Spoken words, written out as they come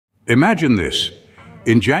Imagine this.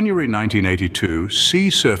 In January 1982,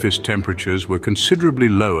 sea surface temperatures were considerably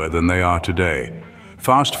lower than they are today.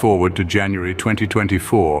 Fast forward to January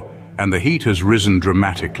 2024, and the heat has risen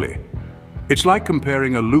dramatically. It's like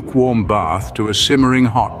comparing a lukewarm bath to a simmering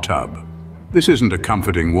hot tub. This isn't a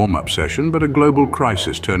comforting warm-up session, but a global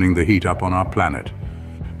crisis turning the heat up on our planet.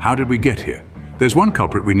 How did we get here? There's one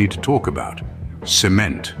culprit we need to talk about: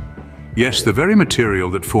 cement. Yes, the very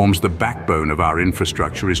material that forms the backbone of our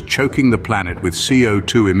infrastructure is choking the planet with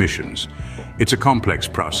CO2 emissions. It's a complex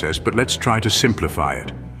process, but let's try to simplify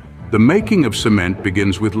it. The making of cement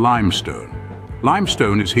begins with limestone.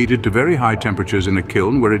 Limestone is heated to very high temperatures in a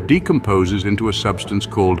kiln where it decomposes into a substance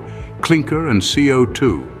called clinker and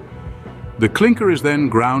CO2. The clinker is then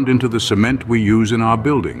ground into the cement we use in our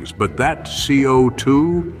buildings, but that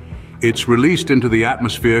CO2, it's released into the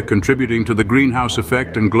atmosphere, contributing to the greenhouse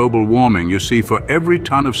effect and global warming. You see, for every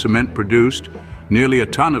ton of cement produced, nearly a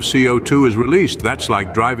ton of CO2 is released. That's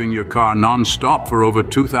like driving your car non-stop for over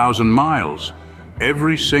 2,000 miles.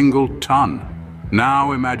 Every single ton.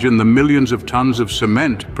 Now imagine the millions of tons of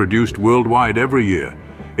cement produced worldwide every year.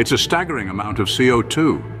 It's a staggering amount of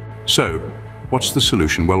CO2. So, what's the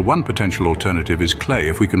solution? Well, one potential alternative is clay.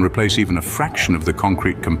 If we can replace even a fraction of the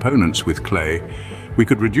concrete components with clay, we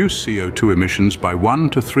could reduce CO2 emissions by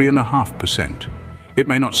 1 to 3.5%. It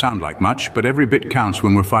may not sound like much, but every bit counts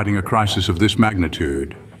when we're fighting a crisis of this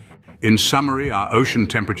magnitude. In summary, our ocean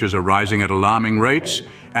temperatures are rising at alarming rates,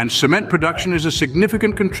 and cement production is a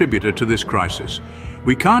significant contributor to this crisis.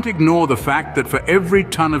 We can't ignore the fact that for every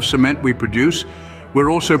ton of cement we produce, we're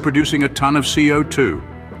also producing a ton of CO2.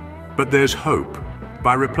 But there's hope.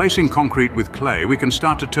 By replacing concrete with clay, we can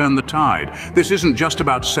start to turn the tide. This isn't just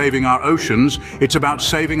about saving our oceans, it's about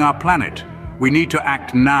saving our planet. We need to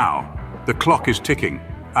act now. The clock is ticking.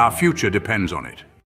 Our future depends on it.